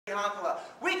Honkala.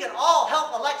 We can all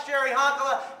help elect Cheri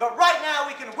Honkala, but right now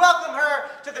we can welcome her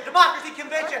to the Democracy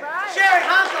Convention. Right. Cheri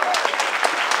Honkala!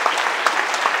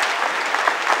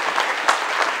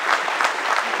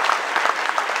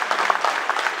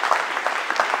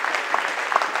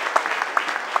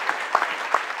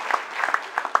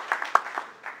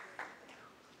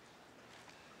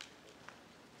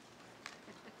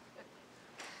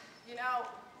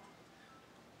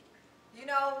 You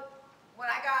know, when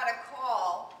I got a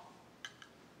call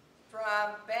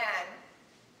from Ben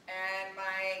and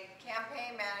my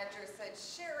campaign manager said,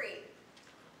 Cheri,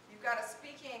 you've got a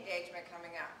speaking engagement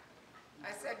coming up.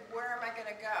 I said, where am I going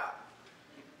to go?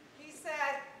 He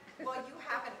said, well, you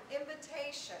have an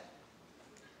invitation.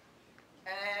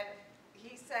 And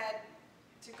he said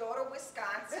to go to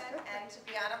Wisconsin and to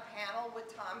be on a panel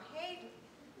with Tom Hayden.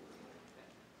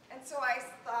 And so I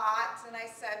thought, and I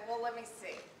said, well, let me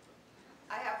see.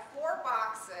 I have 4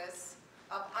 boxes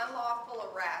of unlawful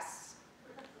arrests,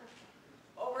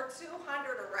 over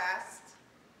 200 arrests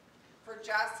for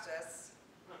justice.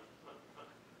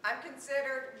 I'm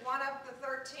considered one of the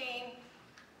 13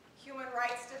 human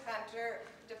rights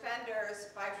defenders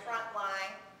by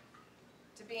Frontline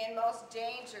to be in most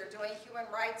danger doing human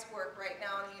rights work right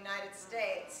now in the United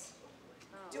States.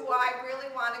 Do I really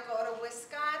want to go to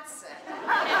Wisconsin?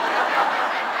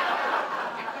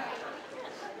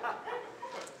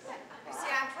 You see,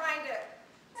 I'm trying to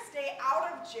stay out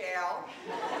of jail,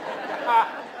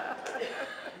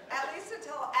 at least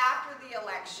until after the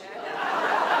election.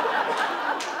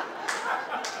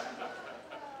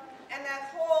 And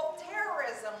that whole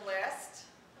terrorism list,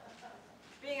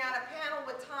 being on a panel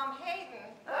with Tom Hayden,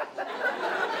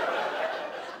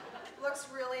 looks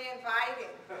really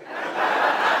inviting.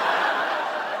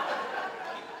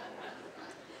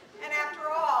 And after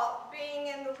all, being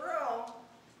in the room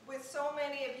with so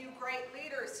many of you great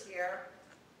leaders here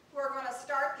who are going to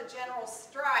start the general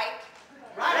strike,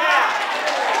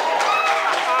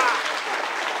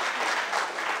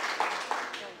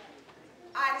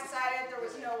 I decided there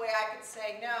was no way I could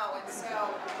say no, and so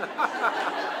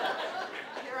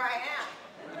here I am.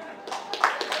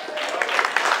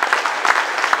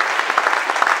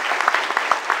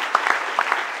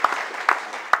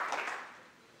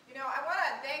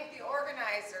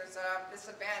 This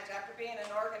event, after being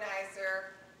an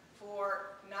organizer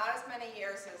for not as many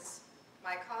years as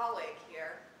my colleague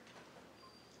here,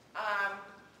 I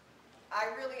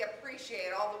really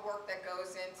appreciate all the work that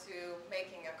goes into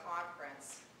making a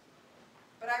conference.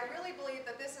 But I really believe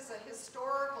that this is a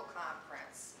historical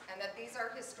conference and that these are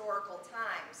historical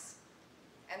times.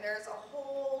 And there's a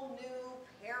whole new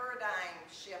paradigm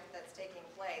shift that's taking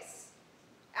place.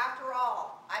 After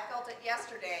all, I felt it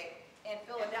yesterday in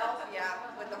Philadelphia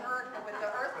with the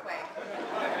earthquake.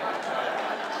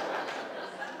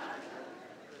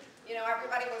 You know,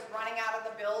 everybody was running out of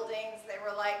the buildings. They were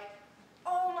like,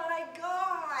 oh my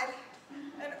God,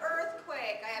 an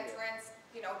earthquake. I had friends,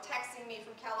 you know, texting me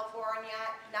from California.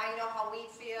 Now you know how we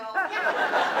feel.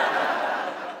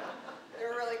 They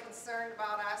were really concerned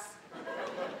about us.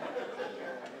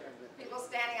 People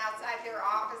standing outside their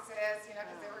offices, you know,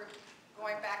 because they were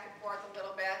going back and forth a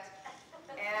little bit.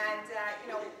 And,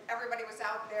 you know, everybody was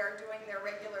out there doing their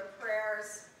regular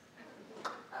prayers,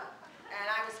 and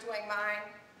I was doing mine.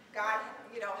 God,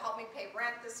 you know, help me pay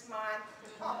rent this month.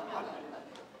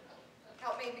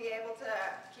 Help me be able to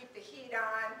keep the heat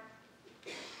on.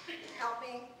 Help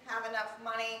me have enough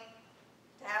money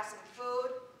to have some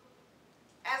food.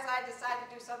 As I decided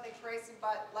to do something crazy,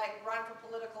 but like run for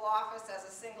political office as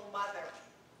a single mother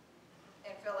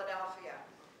in Philadelphia.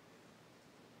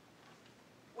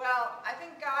 Well, I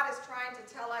think God is trying to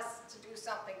tell us to do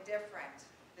something different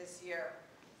this year.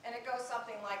 And it goes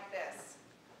something like this.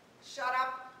 Shut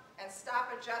up and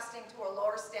stop adjusting to a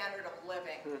lower standard of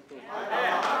living.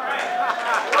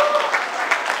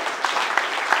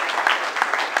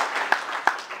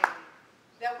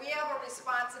 That we have a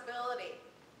responsibility,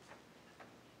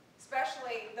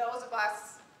 especially those of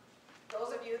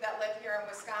you that live here in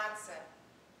Wisconsin.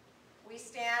 We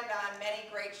stand on many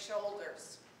great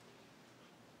shoulders.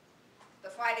 The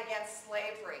fight against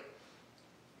slavery,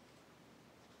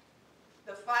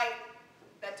 the fight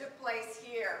that took place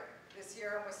here, this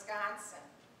year in Wisconsin.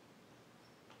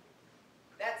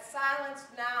 That silence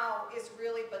now is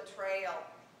really betrayal,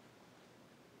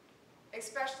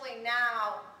 especially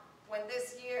now when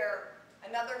this year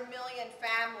another 1 million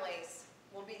families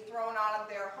will be thrown out of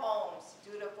their homes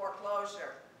due to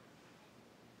foreclosure.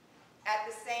 At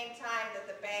the same time that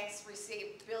the banks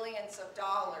received billions of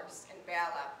dollars in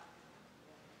bailout.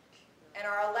 And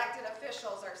our elected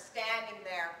officials are standing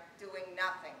there doing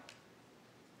nothing.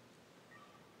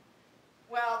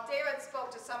 Well,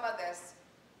 some of this,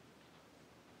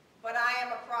 but I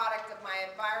am a product of my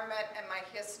environment and my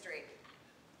history.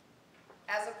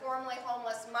 As a formerly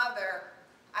homeless mother,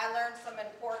 I learned some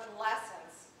important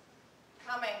lessons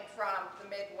coming from the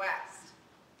Midwest.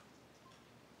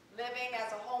 Living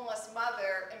as a homeless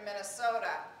mother in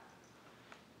Minnesota,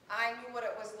 I knew what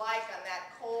it was like on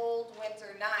that cold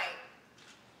winter night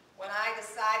when I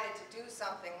decided to do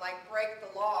something like break the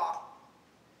law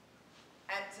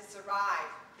and to survive,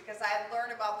 because I had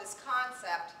learned about this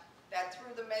concept that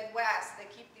through the Midwest they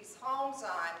keep these homes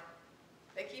on,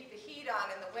 they keep the heat on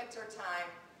in the winter time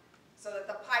so that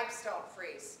the pipes don't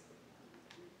freeze.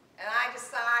 And I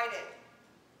decided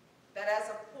that as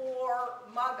a poor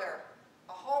mother,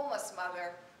 a homeless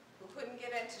mother who couldn't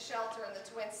get into shelter in the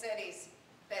Twin Cities,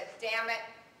 that damn it,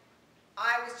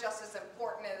 I was just as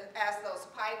important as those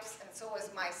pipes, and so was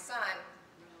my son.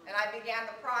 And I began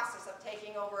the process of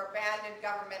taking over abandoned,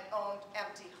 government-owned,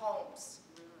 empty homes.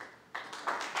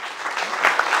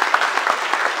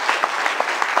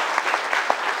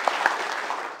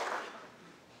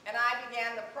 And I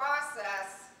began the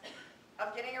process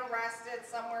of getting arrested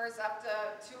somewhere up to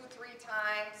 2-3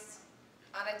 times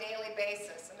on a daily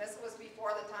basis. And this was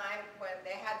before the time when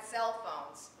they had cell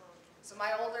phones. So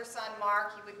my older son,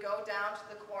 Mark, he would go down to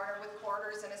the corner with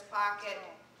quarters in his pocket,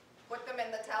 put them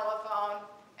in the telephone,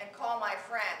 and call my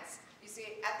friends. You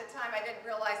see, at the time, I didn't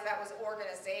realize that was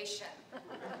organization. And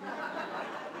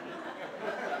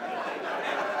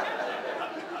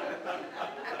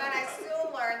then I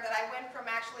soon learned that I went from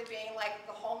actually being like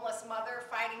the homeless mother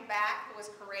fighting back, who was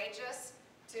courageous,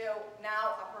 to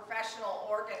now a professional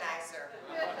organizer.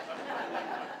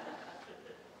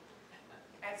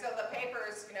 And so the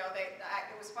papers, you know, it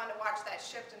was fun to watch that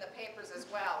shift in the papers as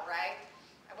well, right?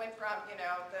 I went from, you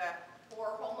know, the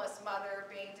poor homeless mother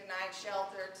being denied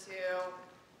shelter to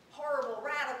horrible,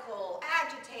 radical,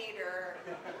 agitator.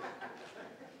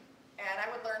 And I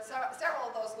would learn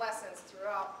several of those lessons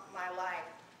throughout my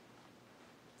life.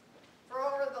 For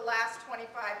over the last 25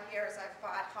 years, I've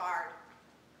fought hard.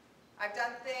 I've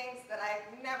done things that I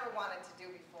never wanted to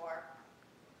do before.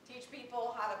 Teach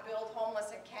people how to build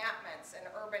homeless encampments in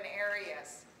urban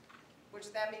areas,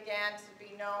 which then began to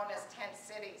be known as tent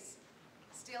cities,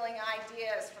 stealing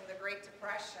ideas from the Great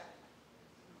Depression,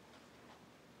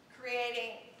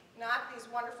 creating not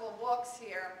these wonderful books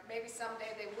here, maybe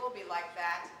someday they will be like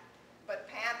that, but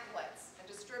pamphlets, and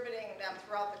distributing them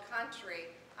throughout the country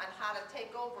on how to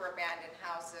take over abandoned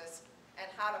houses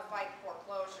and how to fight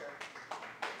foreclosure.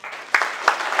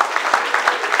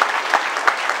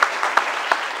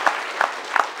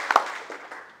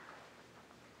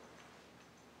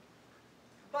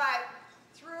 But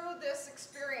through this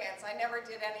experience, I never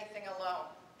did anything alone.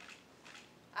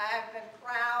 I have been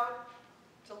proud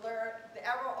to learn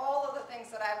all of the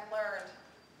things that I've learned.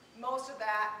 Most of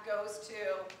that goes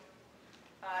to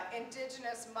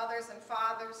indigenous mothers and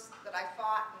fathers that I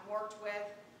fought and worked with,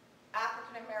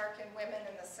 African American women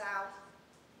in the South,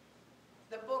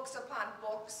 the books upon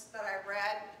books that I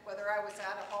read, whether I was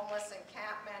at a homeless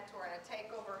encampment or in a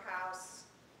takeover house.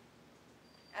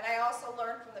 And I also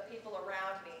learned from the people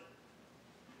around me.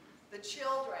 The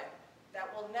children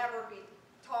that will never be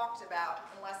talked about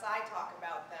unless I talk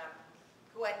about them,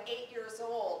 who at 8 years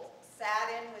old sat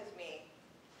in with me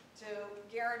to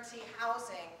guarantee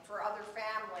housing for other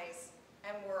families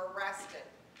and were arrested.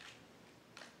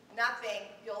 Nothing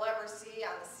you'll ever see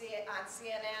on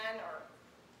CNN or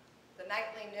the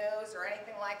nightly news or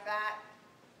anything like that,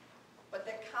 but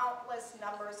the countless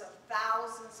numbers of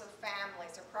thousands of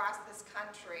families across this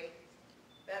country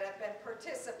that have been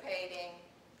participating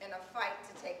in a fight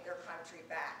to take their country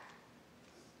back.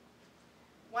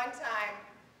 One time,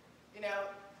 you know,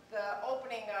 the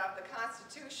opening of the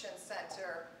Constitution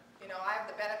Center, you know, I have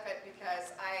the benefit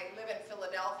because I live in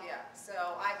Philadelphia, so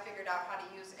I figured out how to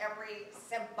use every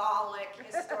symbolic,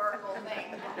 historical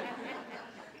thing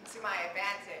to my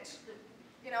advantage.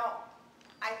 You know,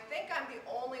 I think I'm the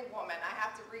only woman, I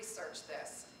have to research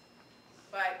this,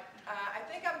 but I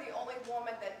think I'm the only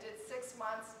woman that did 6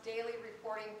 months daily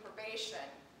reporting probation.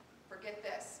 Forget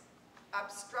this,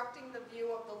 obstructing the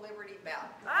view of the Liberty Bell.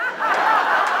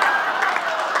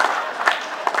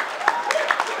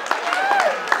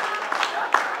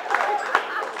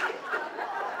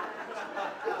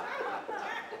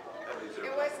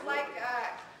 It was like,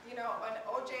 you know, an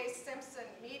O.J. Simpson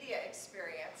media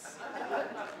experience,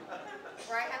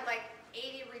 where I had like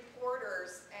 80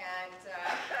 reporters, and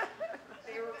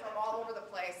they were from all over the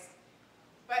place.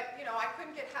 But, you know, I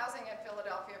couldn't get housing in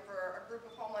Philadelphia for a group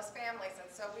of homeless families, and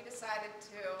so we decided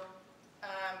to,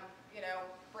 you know,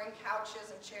 bring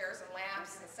couches and chairs and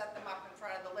lamps and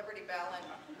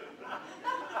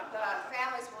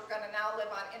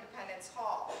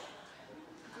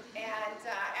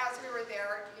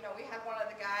there, you know, we had one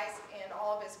of the guys in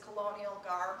all of his colonial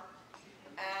garb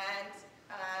and,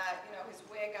 you know, his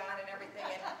wig on and everything.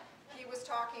 And he was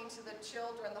talking to the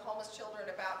children, the homeless children,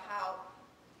 about how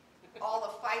all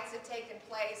the fights had taken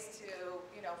place to,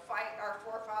 you know, fight. Our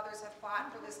forefathers have fought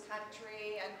for this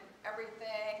country and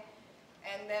everything.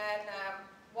 And then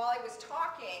while he was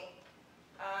talking,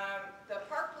 the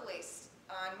park police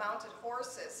on mounted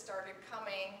horses started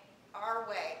coming our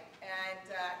way. And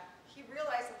he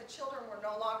realized that the children were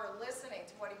no longer listening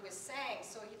to what he was saying.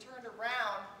 So he turned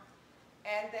around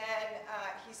and then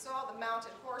he saw the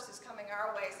mounted horses coming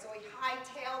our way. So he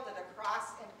hightailed it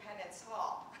across Independence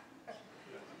Hall.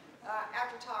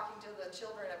 After talking to the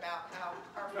children about how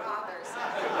our fathers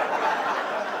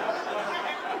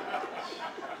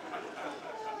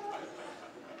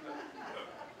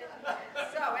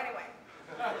So anyway,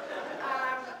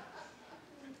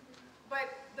 but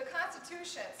the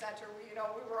Constitution Center, you know,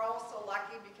 we were also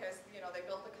lucky because, you know, they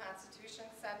built the Constitution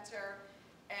Center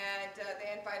and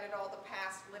they invited all the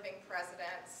past living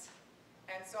presidents,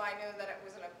 and so I knew that it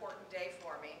was an important day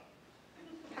for me.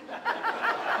 And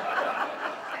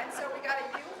so we got a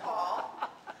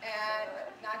U-Haul, and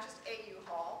not just a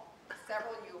U-Haul,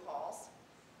 several U-Hauls,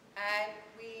 and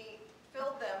we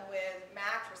filled them with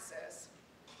mattresses,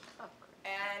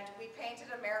 and we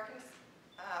painted American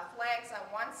flags on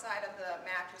one side of the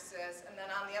mattresses, and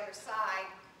then on the other side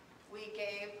we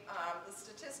gave the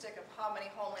statistic of how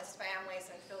many homeless families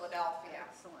in Philadelphia.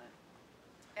 Excellent.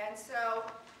 And so,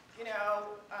 you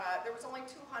know, there was only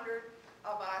 200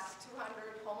 of us,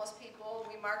 200 homeless people.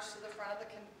 We marched to the front of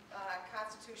the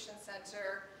Constitution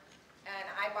Center, and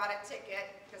I bought a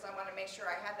ticket because I wanted to make sure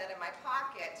I had that in my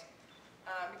pocket,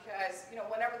 because, you know,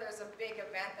 whenever there's a big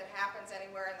event that happens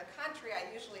anywhere in the country, I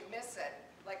usually miss it.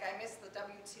 Like I missed the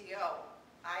WTO.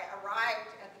 I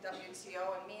arrived at the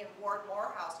WTO, and me and Ward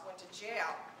Morehouse went to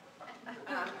jail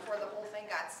before the whole thing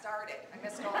got started. I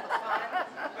missed all the fun.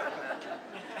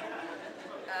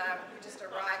 We just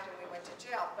arrived and we went to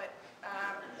jail. But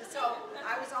so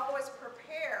I was always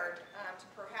prepared to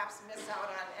perhaps miss out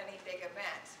on any big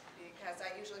event, because I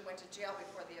usually went to jail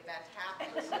before the event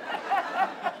happened.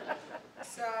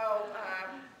 So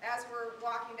as we're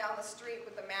walking down the street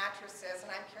with the mattresses, and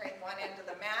I'm carrying one end of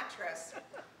the mattress,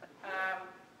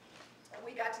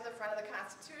 we got to the front of the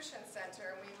Constitution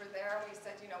Center, and we were there, and we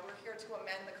said, you know, we're here to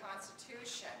amend the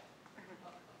Constitution.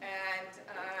 And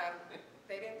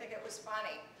they didn't think it was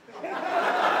funny.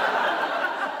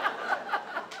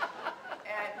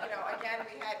 And, you know, again,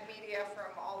 we had media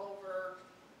from all over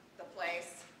the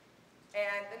place.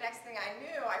 And the next thing I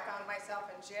knew, I found myself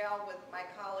in jail with my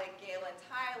colleague Galen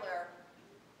Tyler,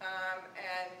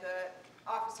 and the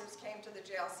officers came to the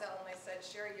jail cell and they said,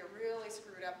 Cheri, you really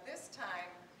screwed up this time,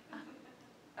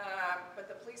 but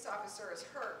the police officer is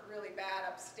hurt really bad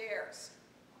upstairs.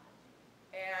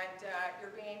 And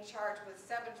you're being charged with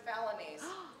 7 felonies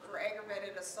for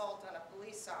aggravated assault on a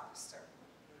police officer.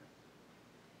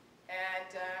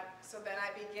 And so then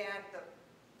I began the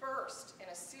first in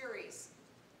a series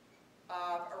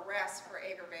of arrests for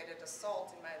aggravated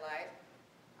assault in my life.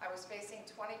 I was facing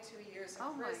 22 years in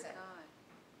prison. Oh my God.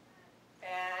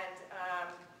 And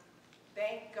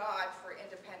thank God for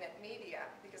independent media,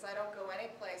 because I don't go any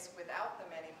place without them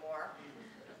anymore.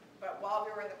 But while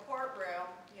we were in the courtroom,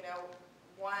 you know,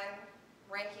 one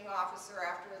ranking officer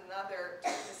after another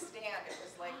took the stand. It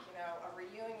was like, you know, a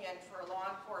reunion for law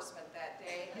enforcement that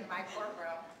day in my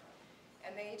courtroom.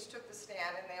 And they each took the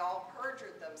stand and they all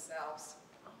perjured themselves.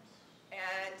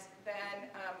 And then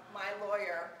my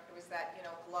lawyer, it was that, you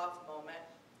know, glove moment.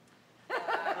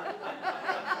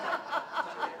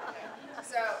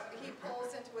 So he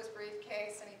pulls into his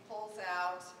briefcase and he pulls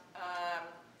out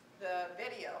the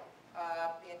video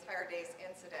of the entire day's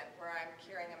incident where I'm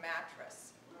carrying a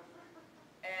mattress.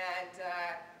 And,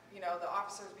 you know, the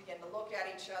officers begin to look at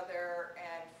each other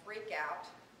and freak out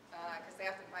because they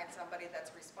have to find somebody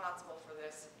that's responsible for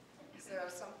this. So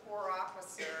some poor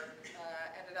officer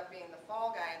ended up being the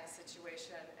fall guy in the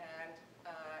situation, and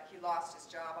he lost his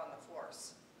job on the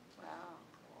force. Wow.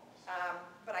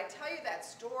 But I tell you that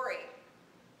story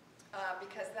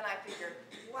because then I figured,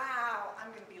 wow, I'm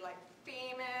going to be like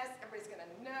famous. Everybody's going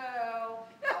to know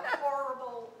how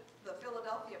horrible the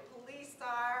Philadelphia police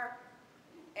are.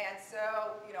 And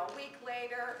so, you know, a week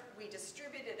later, we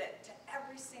distributed it to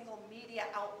every single media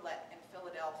outlet in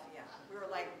Philadelphia. We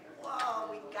were like, whoa,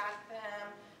 we got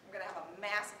them. I'm going to have a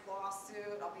massive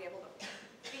lawsuit. I'll be able to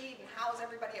feed and house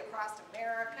everybody across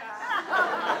America.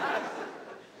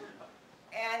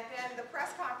 And then the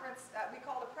press conference, we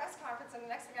called a press conference, and the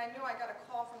next thing I knew, I got a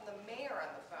call from the mayor on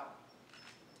the phone.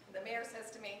 The mayor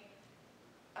says to me,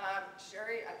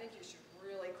 Cheri, I think you should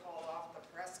really call off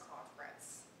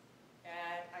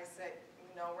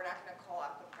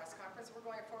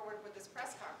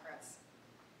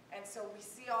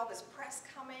there's press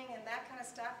coming and that kind of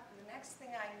stuff. And the next thing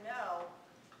I know,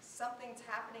 something's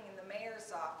happening in the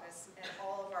mayor's office and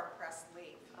all of our press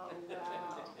leave. Oh, wow.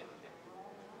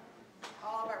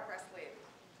 All of our press leave.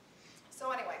 So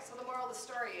anyway, so the moral of the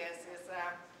story is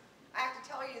I have to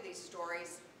tell you these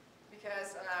stories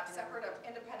because separate of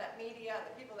independent media and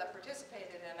the people that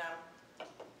participated in them,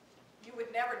 you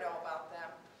would never know about them.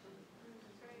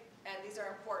 And these are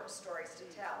important stories to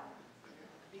tell.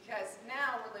 Because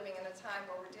now we're living in a time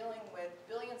where we're dealing with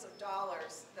billions of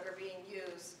dollars that are being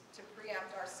used to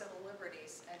preempt our civil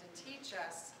liberties and to teach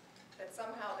us that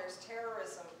somehow there's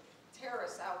terrorists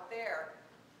out there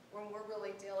when we're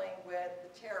really dealing with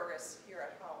the terrorists here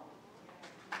at home.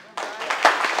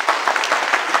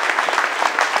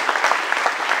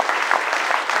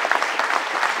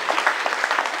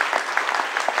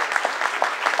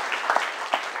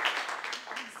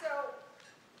 So,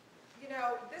 you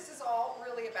know, this is all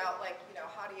really about, like, you know,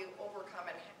 how do you overcome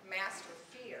and master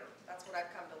fear? That's what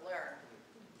I've come to learn.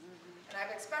 And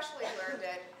I've especially learned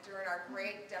it during our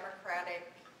great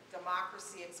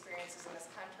democracy experiences in this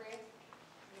country.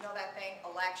 You know that thing,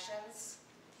 elections?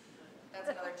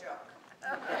 That's another joke.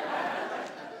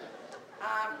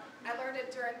 I learned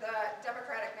it during the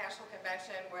Democratic National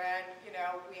Convention when, you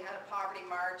know, we had a poverty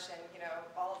march and, you know,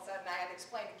 all of a sudden I had to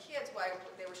explain to kids why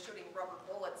they were shooting rubber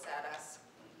bullets at us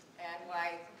and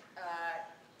why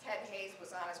Ted Hayes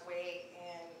was on his way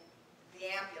in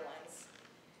the ambulance.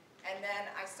 And then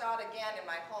I saw it again in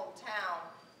my hometown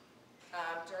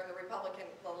during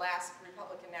the last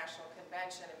Republican National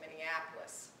Convention in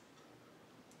Minneapolis,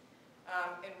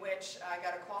 in which I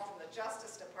got a call from the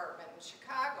Justice Department in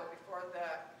Chicago before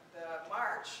the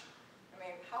march. I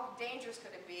mean, how dangerous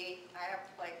could it be? I have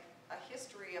like a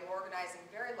history of organizing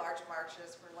very large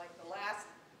marches for like the last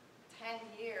 10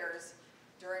 years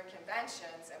during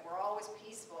conventions, and we're always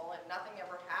peaceful and nothing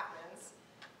ever happens.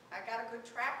 I got a good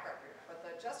track record, but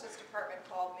the Justice Department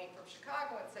called me from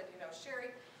Chicago and said, you know, Cheri,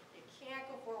 you can't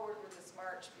go forward with this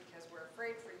march because we're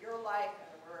afraid for your life and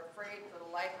we're afraid for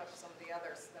the life of some of the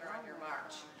others that are on your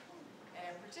march. And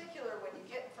in particular, when you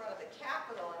get in front of the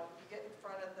Capitol and you get in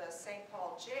front of the St.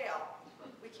 Paul jail,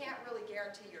 we can't really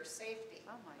guarantee your safety.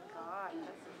 Oh my God.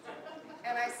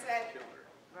 And I said,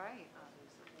 Right.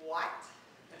 what?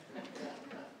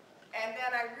 And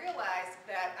then I realized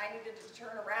that I needed to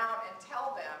turn around and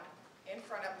tell them in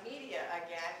front of media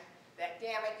again that,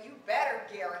 damn it, you better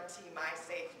guarantee my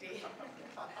safety.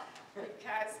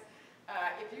 Because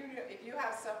if you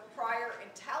have some prior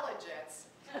intelligence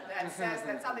that says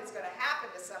that something's going to happen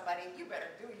to somebody, you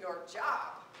better do your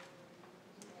job.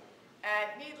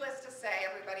 And needless to say,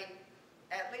 everybody,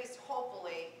 at least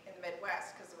hopefully in the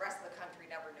Midwest, because the rest of the country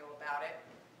never knew about it,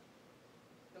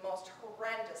 the most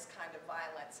horrendous kind of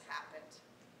violence happened.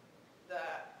 The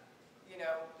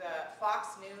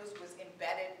Fox News was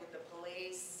embedded with the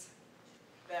police.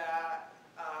 The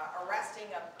arresting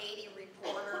of 80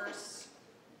 reporters.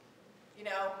 You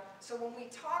know, so when we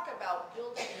talk about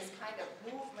building this kind of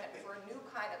movement for a new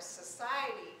kind of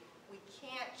society, we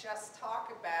can't just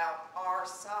talk about our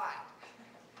side.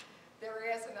 There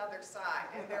is another side,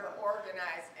 and they're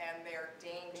organized and they're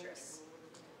dangerous.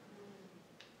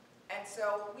 And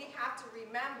so we have to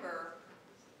remember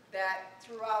that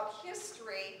throughout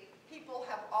history, people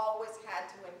have always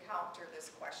had to encounter this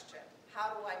question.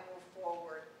 How do I move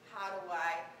forward? How do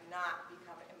I not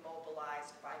become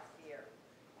immobilized by fear?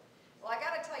 Well, I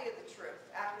got to tell you the truth.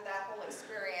 After that whole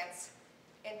experience,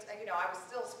 and you know, I was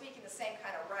still speaking the same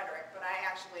kind of rhetoric, but I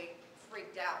actually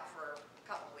freaked out for a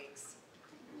couple weeks.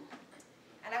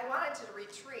 And I wanted to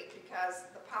retreat because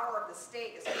the power of the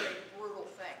state is a very brutal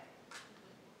thing.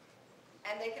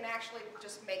 And they can actually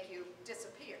just make you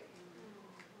disappear.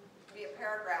 Be a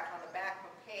paragraph on the back of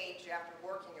a page after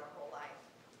working your whole life.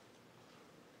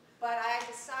 But I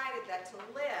decided that to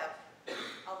live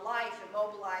a life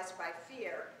immobilized by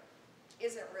fear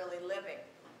isn't really living.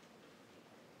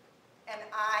 And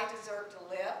I deserve to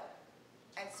live,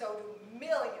 and so do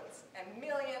millions and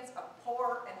millions of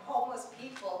poor and homeless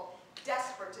people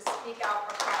desperate to speak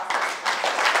out across this country.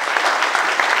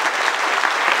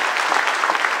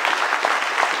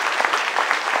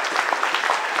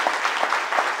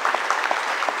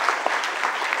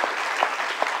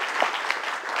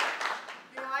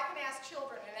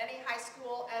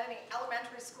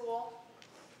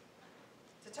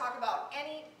 Talk about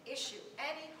any issue,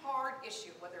 any hard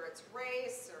issue, whether it's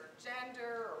race or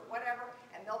gender or whatever,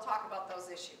 and they'll talk about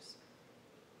those issues.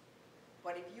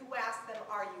 But if you ask them,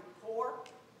 are you poor,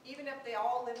 even if they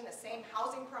all live in the same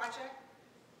housing project,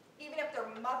 even if their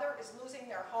mother is losing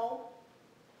their home,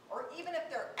 or even if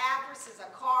their address is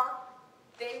a car,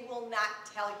 they will not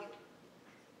tell you.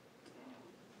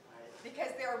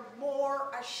 they're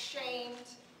more ashamed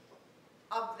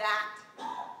of that,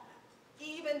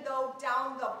 even though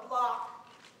down the block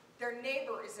their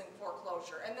neighbor is in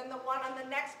foreclosure, and then the one on the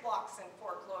next block's in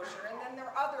foreclosure, and then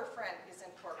their other friend is in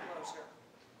foreclosure.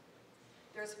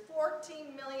 There's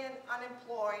 14 million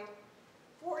unemployed,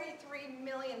 43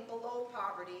 million below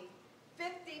poverty,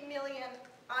 50 million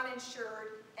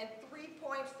uninsured, and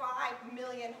 3.5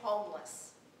 million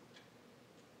homeless.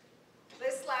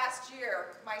 This last year,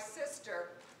 my sister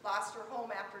lost her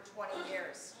home after 20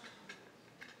 years.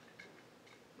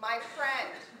 My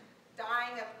friend,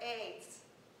 dying of AIDS,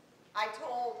 I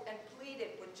told and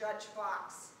pleaded with Judge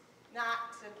Fox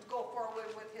not to go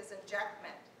forward with his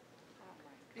injectment,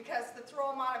 because to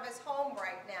throw him out of his home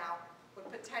right now would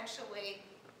potentially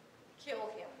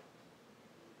kill him.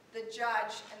 The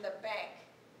judge and the bank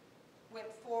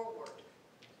went forward.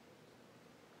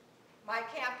 My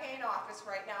campaign office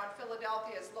right now in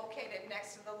Philadelphia is located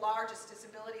next to the largest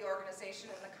disability organization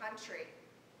in the country.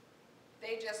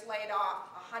 They just laid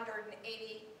off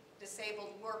 180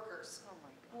 disabled workers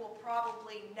who will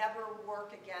probably never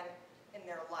work again in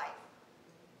their life.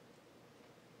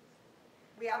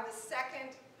 We have the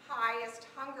second highest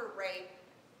hunger rate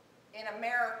in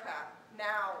America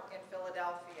now in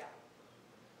Philadelphia.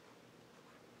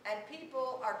 And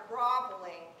people are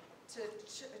groveling to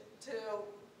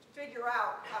figure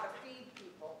out how to feed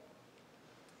people.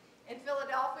 In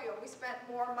Philadelphia, we spent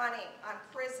more money on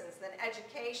prisons than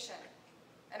education.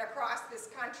 And across this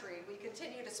country, we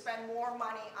continue to spend more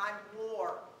money on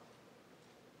war.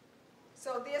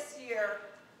 So this year,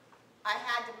 I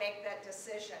had to make that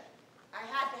decision. I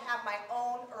had to have my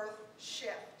own earth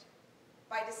shift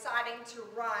by deciding to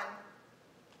run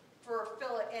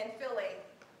in Philly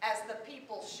as the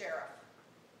people's sheriff.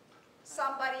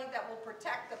 Somebody that will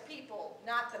protect the people,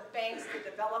 not the banks, the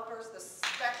developers, the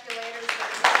speculators.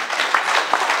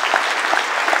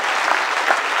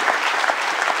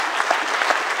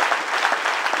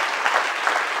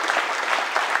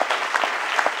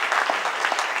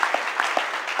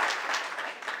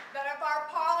 That if our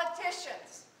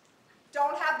politicians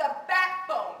don't have the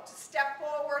backbone to step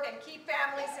forward and keep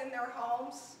families in their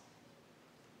homes,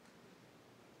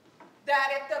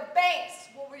 that if the banks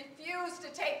will refuse to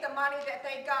take the money that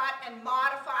they got and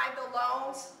modify the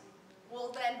loans,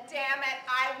 well then, damn it,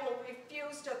 I will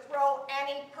refuse to throw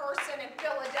any person in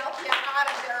Philadelphia out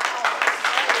of their homes.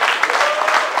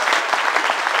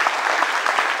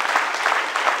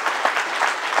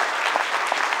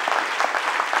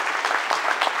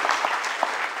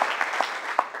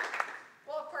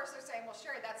 Well, of course they're saying, well,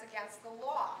 Cheri, that's against the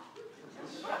law.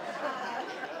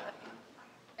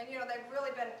 And you know, they've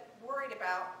really been worried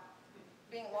about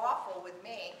being lawful with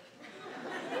me.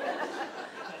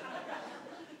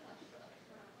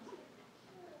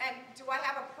 And do I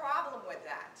have a problem with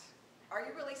that? Are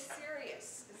you really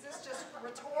serious? Is this just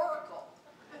rhetorical?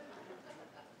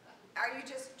 Are you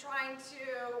just trying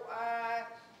to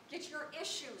get your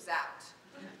issues out?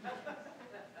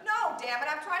 No, damn it,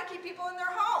 I'm trying to keep people in their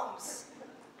homes.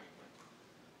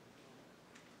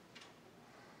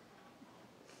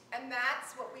 And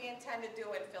that's what we intend to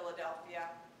do in Philadelphia.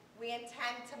 We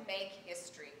intend to make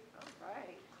history. All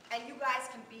right. And you guys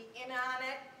can be in on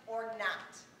it or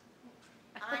not.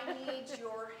 I need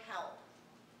your help.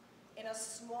 In a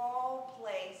small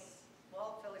place,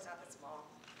 well, Philly's not that small,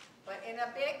 but in a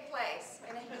big place,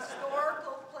 in a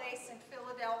historical place in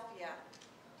Philadelphia,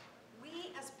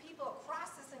 we as people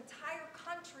across this entire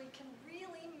country can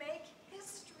really make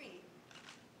history.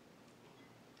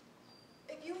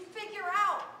 If you figure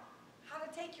out how to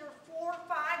take your $4 or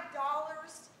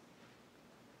 $5,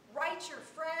 write your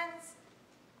friends,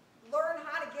 learn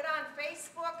how to get on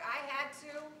Facebook, I had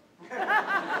to.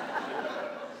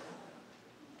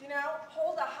 You know,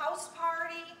 hold a house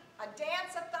party, a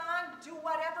dance-a-thon, do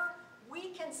whatever.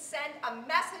 We can send a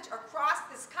message across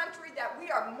this country that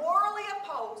we are morally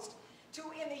opposed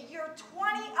to in the year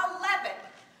 2011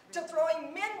 to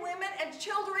throwing men, women, and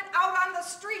children out on the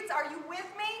streets. Are you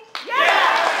with me?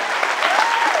 Yes!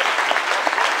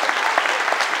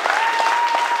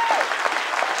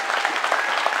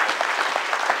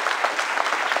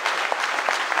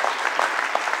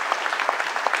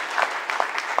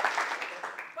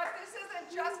 But this isn't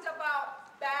just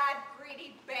about bad,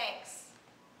 greedy banks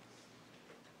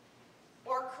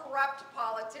or corrupt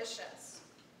politicians.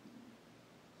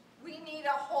 We need a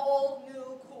whole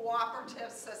new cooperative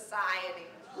society.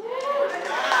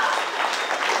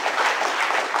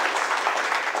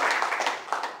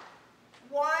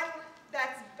 One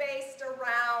that's based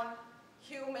around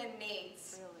human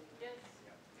needs.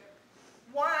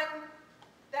 One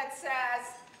that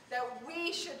says that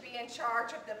we should be in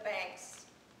charge of the banks,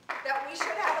 that we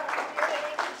should have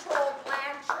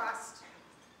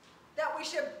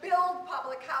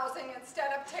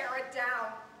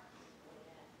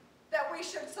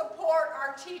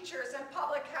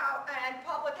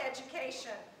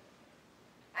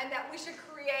to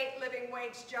create living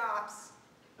wage jobs.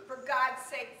 For God's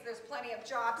sake, there's plenty of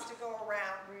jobs to go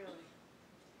around. Really?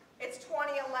 It's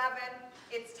 2011.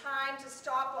 It's time to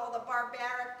stop all the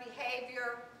barbaric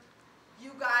behavior.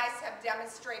 You guys have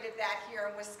demonstrated that here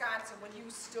in Wisconsin when you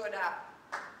stood up.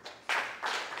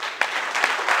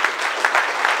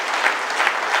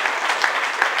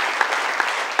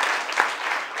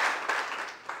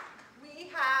 We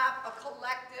have a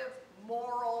collective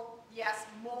moral, yes,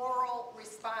 moral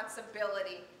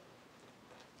responsibility.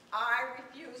 I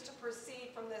refuse to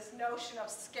proceed from this notion of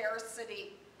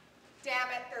scarcity. Damn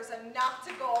it, there's enough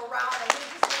to go around and we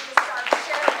just need to start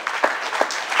sharing.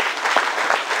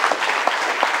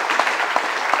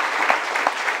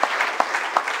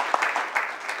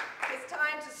 It's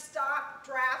time to stop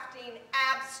drafting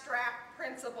abstract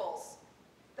principles.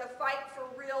 The fight for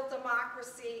real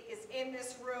democracy is in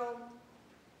this room,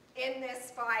 in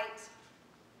this fight.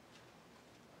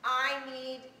 I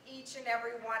need each and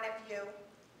every one of you.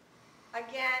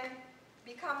 Again,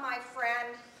 become my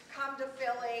friend, come to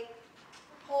Philly,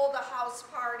 hold a house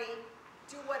party,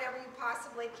 do whatever you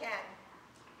possibly can.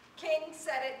 King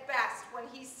said it best when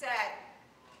he said,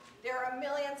 there are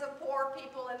millions of poor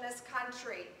people in this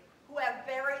country who have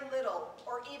very little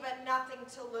or even nothing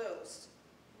to lose.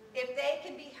 If they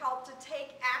can be helped to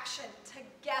take action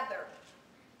together,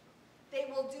 they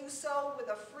will do so with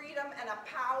a freedom and a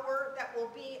power that will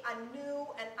be a new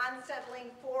and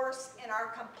unsettling force in our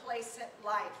complacent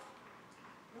life.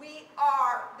 We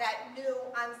are that new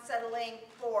unsettling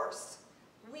force.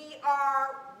 We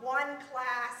are one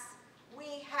class.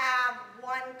 We have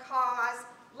one cause.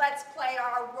 Let's play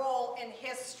our role in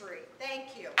history.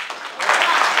 Thank you.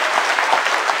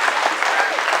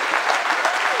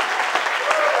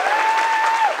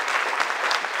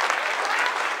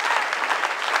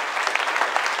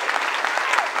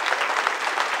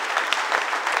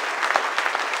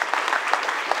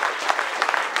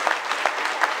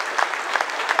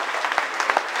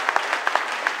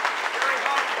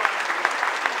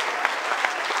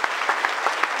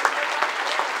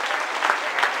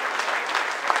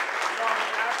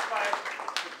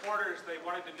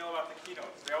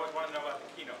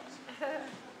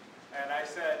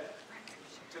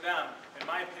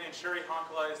 Cheri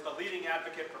Honkala is the leading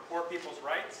advocate for poor people's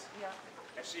rights,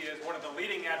 and she is one of the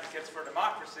leading advocates for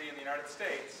democracy in the United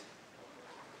States.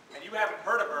 And you haven't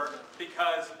heard of her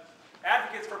because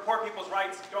advocates for poor people's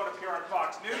rights don't appear on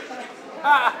Fox News,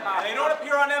 and they don't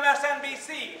appear on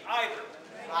MSNBC either.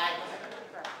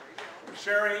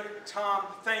 Cheri, Tom,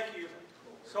 thank you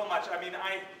so much. I mean,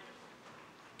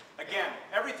 again,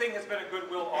 everything has been a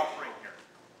goodwill offering here.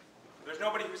 There's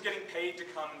nobody who's getting paid to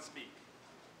come and speak.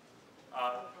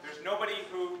 There's nobody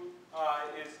who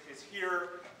is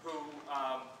here who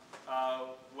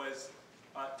was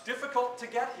difficult to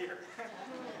get here.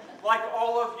 Like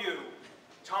all of you,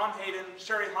 Tom Hayden,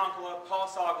 Cheri Honkala, Paul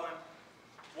Soglin,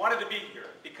 wanted to be here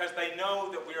because they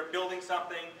know that we are building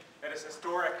something that is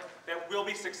historic, that will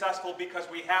be successful because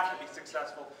we have to be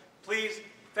successful. Please,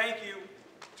 thank you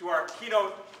to our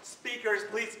keynote speakers.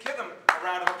 Please give them a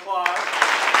round of applause.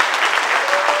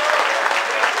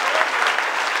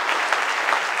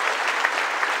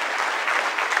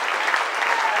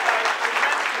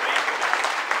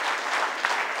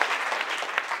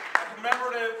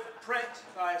 Print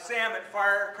by Sam at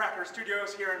Firecracker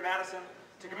Studios here in Madison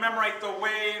to commemorate the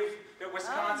wave that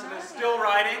Wisconsin is still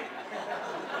riding.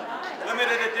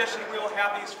 Limited edition, we will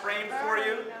have these framed for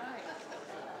you.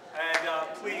 And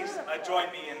please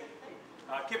join me in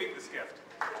giving this gift.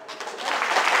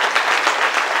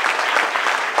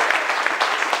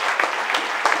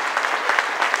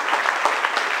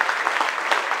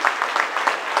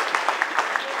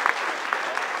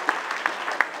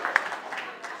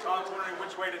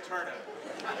 Way to turn it.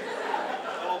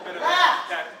 A little bit of left.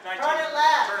 That Turn it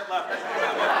left. Turn it left. That's a bit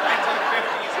of a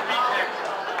 1950s beatnik,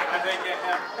 I think.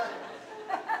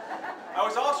 I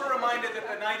was also reminded that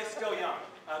the night is still young.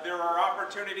 There are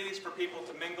opportunities for people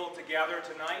to mingle together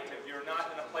tonight. If you're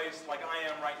not in a place like I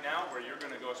am right now, where you're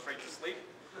going to go straight to sleep,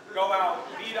 go out,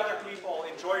 meet other people,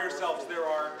 enjoy yourselves. There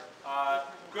are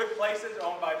good places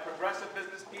owned by progressive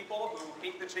business people who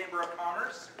hate the Chamber of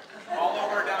Commerce all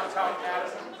over downtown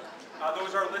Madison.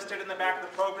 Those are listed in the back of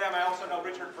the program. I also know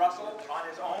Richard Russell, on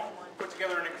his own, put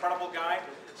together an incredible guide.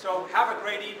 So have a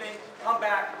great evening. Come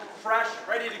back fresh,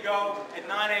 ready to go at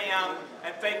 9 a.m.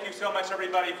 And thank you so much,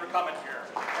 everybody, for coming here.